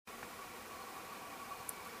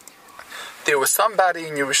there was somebody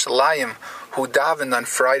in Yerushalayim who davened on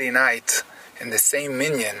Friday night in the same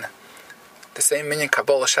minyan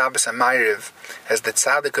Kabbalah Shabbos and Ma'ariv as the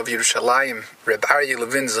tzaddik of Yerushalayim, Reb Aryeh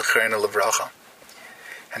Levin Zechreinu Livracha.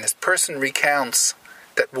 And this person recounts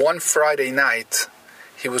that one Friday night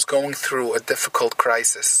he was going through a difficult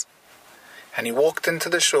crisis. And he walked into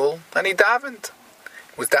the shul and he davened.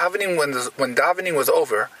 When davening was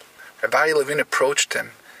over, Reb Aryeh Levin approached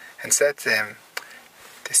him and said to him,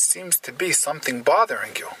 "There seems to be something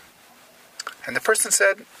bothering you." And the person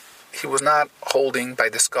said he was not holding by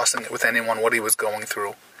discussing it with anyone what he was going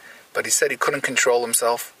through, but he said he couldn't control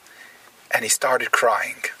himself and he started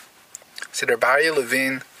crying. So Reb Aryeh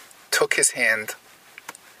Levin took his hand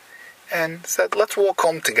and said, "Let's walk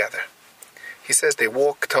home together." He says they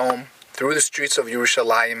walked home through the streets of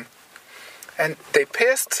Yerushalayim, and they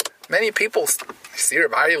passed many people. You see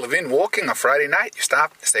Reb Aryeh Levin walking on Friday night. You stop,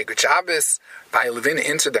 you say Good Shabbos. Reb Aryeh Levin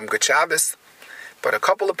answered them Good Shabbos. But a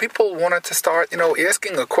couple of people wanted to start,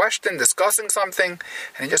 asking a question, discussing something,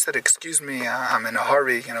 and he just said, "Excuse me, I'm in a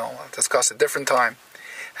hurry, I'll discuss a different time."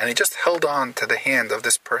 And he just held on to the hand of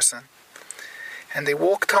this person, and they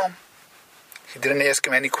walked home. He didn't ask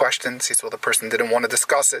him any questions. He saw the person didn't want to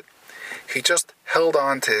discuss it. He just held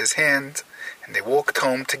on to his hand, and they walked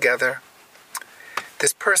home together.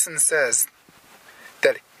 This person says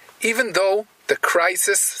that even though the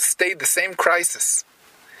crisis stayed the same crisis,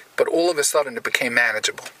 but all of a sudden it became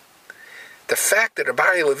manageable. The fact that Reb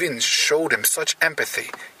Aryeh Levin showed him such empathy,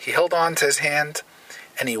 he held on to his hand,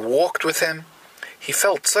 and he walked with him. He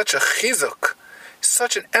felt such a chizuk,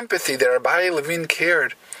 such an empathy that Reb Aryeh Levin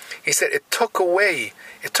cared. He said it took away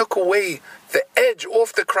the edge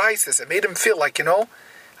off the crisis. It made him feel like,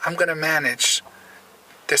 I'm going to manage.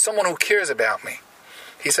 There's someone who cares about me.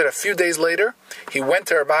 He said a few days later, he went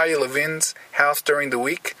to Reb Aryeh Levin's house during the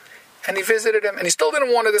week, and he visited him, and he still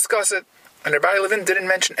didn't want to discuss it. And Reb Aryeh Levin didn't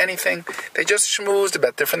mention anything. They just schmoozed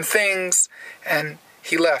about different things, and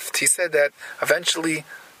he left. He said that eventually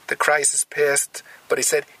the crisis passed, but he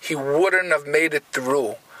said he wouldn't have made it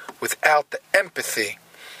through without the empathy,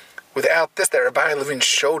 without this, that Reb Aryeh Levin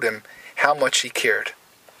showed him how much he cared.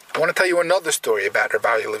 I want to tell you another story about Reb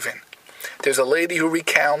Aryeh Levin. There's a lady who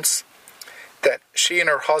recounts that she and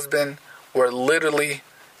her husband were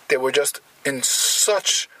just in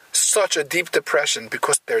such a deep depression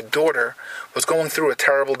because their daughter was going through a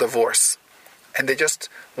terrible divorce. And they just,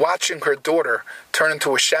 watching her daughter turn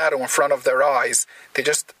into a shadow in front of their eyes,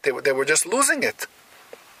 they were just losing it.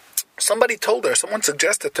 Someone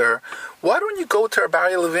suggested to her, "Why don't you go to Reb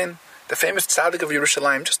Aryeh Levin, the famous tzaddik of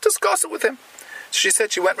Yerushalayim, just discuss it with him?" She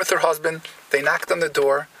said she went with her husband. They knocked on the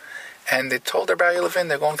door, and they told Reb Aryeh Levin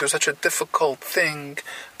they're going through such a difficult thing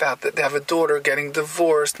about that they have a daughter getting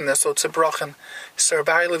divorced and they're so tzibrochen. So Reb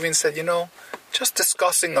Aryeh Levin said, just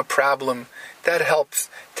discussing a problem, that helps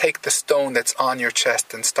take the stone that's on your chest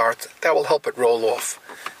that will help it roll off.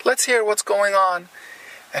 Let's hear what's going on.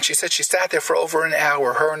 And she said she sat there for over an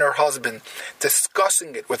hour, her and her husband,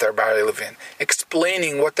 discussing it with Reb Aryeh Levin,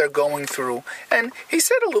 explaining what they're going through. And he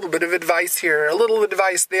said a little bit of advice here, a little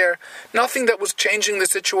advice there, nothing that was changing the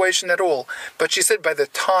situation at all. But she said by the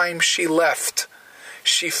time she left,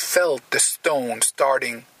 she felt the stone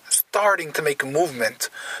starting to make a movement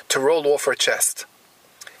to roll off her chest.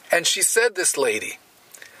 And she said, this lady,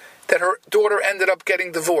 that her daughter ended up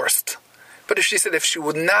getting divorced. But she said if she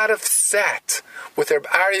would not have sat with Reb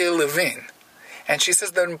Aryeh Levin, and she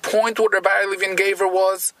says the point what Reb Aryeh Levin gave her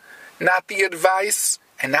was not the advice,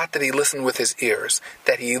 and not that he listened with his ears,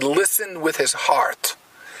 that he listened with his heart,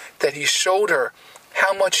 that he showed her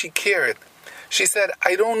how much he cared. She said,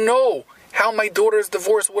 I don't know how my daughter's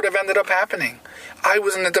divorce would have ended up happening. I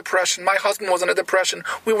was in a depression. My husband was in a depression.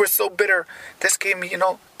 We were so bitter. This gave me,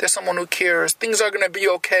 there's someone who cares. Things are going to be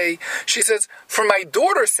okay. She says, for my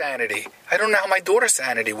daughter's sanity, I don't know how my daughter's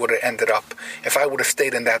sanity would have ended up if I would have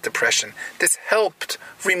stayed in that depression. This helped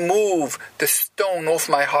remove the stone off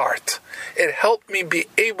my heart. It helped me be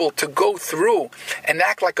able to go through and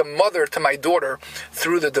act like a mother to my daughter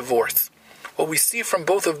through the divorce. What we see from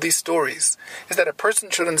both of these stories is that a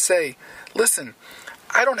person shouldn't say, listen,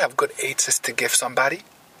 I don't have good answers to give somebody.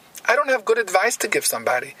 I don't have good advice to give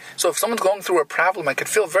somebody. So if someone's going through a problem, I could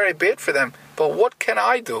feel very bad for them. But what can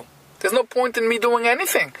I do? There's no point in me doing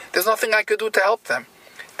anything. There's nothing I could do to help them.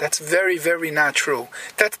 That's very, very not true.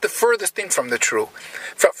 That's the furthest thing from the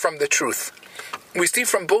truth. We see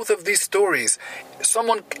from both of these stories,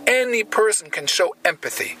 any person can show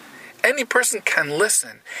empathy. Any person can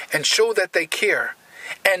listen and show that they care.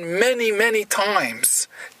 And many, many times,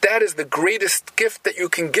 that is the greatest gift that you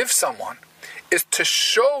can give someone, is to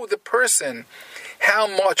show the person how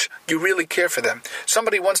much you really care for them.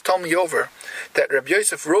 Somebody once told me over that Rabbi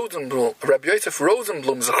Yosef Rosenblum,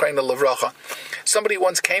 Zechreina Levracha, somebody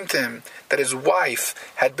once came to him that his wife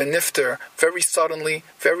had been nifter very suddenly,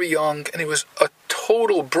 very young, and he was a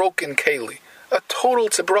total broken keli, a total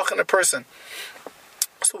tzibroch in a person.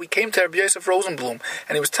 So we came to Rabbi Yosef Rosenblum,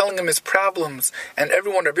 and he was telling him his problems, and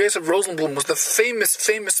everyone, Rabbi Yosef Rosenblum was the famous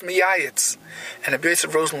Miyayitz. And Rabbi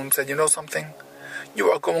Yosef Rosenblum said, you know something? You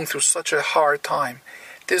are going through such a hard time.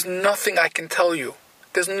 There's nothing I can tell you.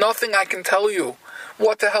 There's nothing I can tell you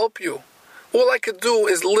what to help you. All I could do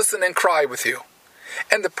is listen and cry with you.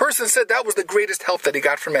 And the person said that was the greatest help that he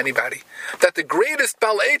got from anybody. That the greatest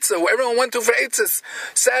Bal Eitzah, who everyone went to for Eitzahs,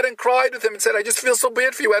 sat and cried with him and said, I just feel so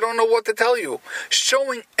bad for you, I don't know what to tell you.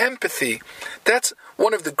 Showing empathy, that's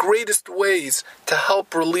one of the greatest ways to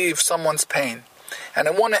help relieve someone's pain. And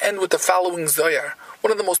I want to end with the following Zohar,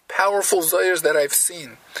 one of the most powerful Zohars that I've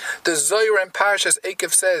seen. The Zohar in Parashas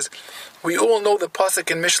Eikev says, we all know the pasuk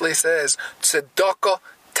in Mishlei says, Tzedakah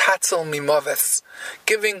Tatzel Mimaves.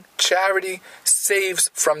 Giving charity saves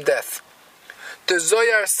from death. The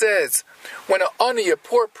Zohar says, when an ani, a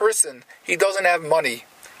poor person, he doesn't have money,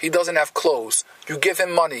 he doesn't have clothes, you give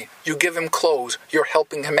him money, you give him clothes, you're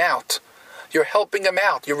helping him out. You're helping him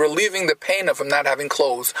out. You're relieving the pain of him not having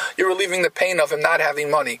clothes. You're relieving the pain of him not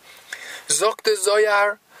having money. Zok the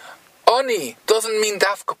Zohar, ani doesn't mean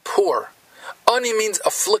dafka poor. Ani means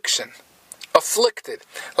affliction. Afflicted.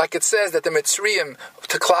 Like it says that the Mitzrayim,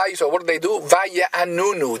 to Klal Yisrael, what did they do? Vaya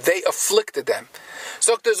anunu. They afflicted them.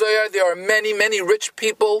 Zok the Zohar, there are many rich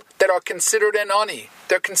people that are considered an ani.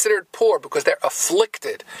 They're considered poor because they're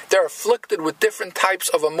afflicted. They're afflicted with different types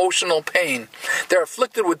of emotional pain. They're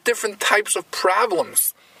afflicted with different types of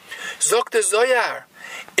problems. Zok the Zohar,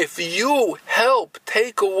 if you help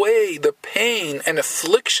take away the pain and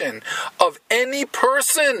affliction of any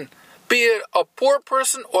person, be it a poor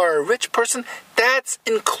person or a rich person, that's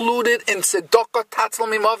included in Tzedakah Tatzel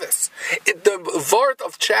Mimaves. The vart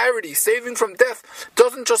of charity, saving from death,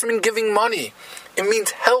 doesn't just mean giving money. It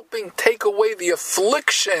means helping take away the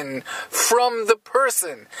affliction from the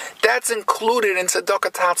person. That's included in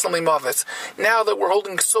Tzedakah Tatzel Mimaves. Now that we're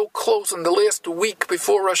holding so close in the last week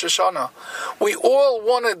before Rosh Hashanah, we all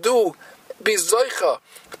want to do be zoicha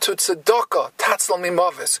to Tzedakah Tatzel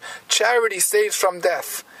Mimaves. Charity saves from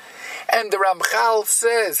death. And the Ramchal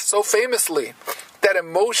says, so famously, that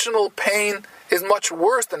emotional pain is much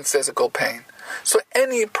worse than physical pain. So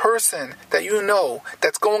any person that you know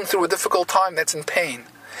that's going through a difficult time, that's in pain,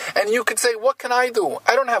 and you could say, what can I do?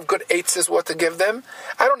 I don't have good eitzahs what to give them.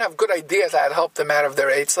 I don't have good ideas how to help them out of their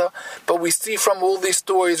eitzah. But we see from all these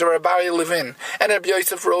stories, Rabbi Levin and Rabbi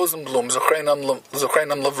Yosef Rosenblum,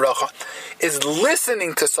 Zechreinam Levracha, is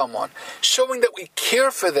listening to someone, showing that we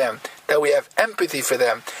care for them, that we have empathy for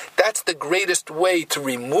them. That's the greatest way to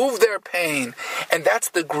remove their pain, and that's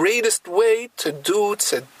the greatest way to do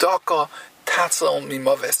tzedakah Tatzel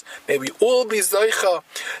Mimaves. May we all be zeicha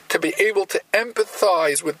to be able to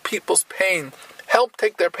empathize with people's pain, help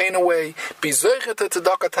take their pain away, be zeicha to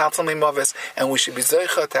tzedakah Tatzel Mimaves, and we should be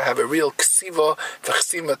zeicha to have a real ksiva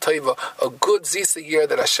v'chsima tova, a good zisa year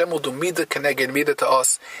that Hashem will do midah keneged midah to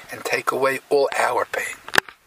us and take away all our pain.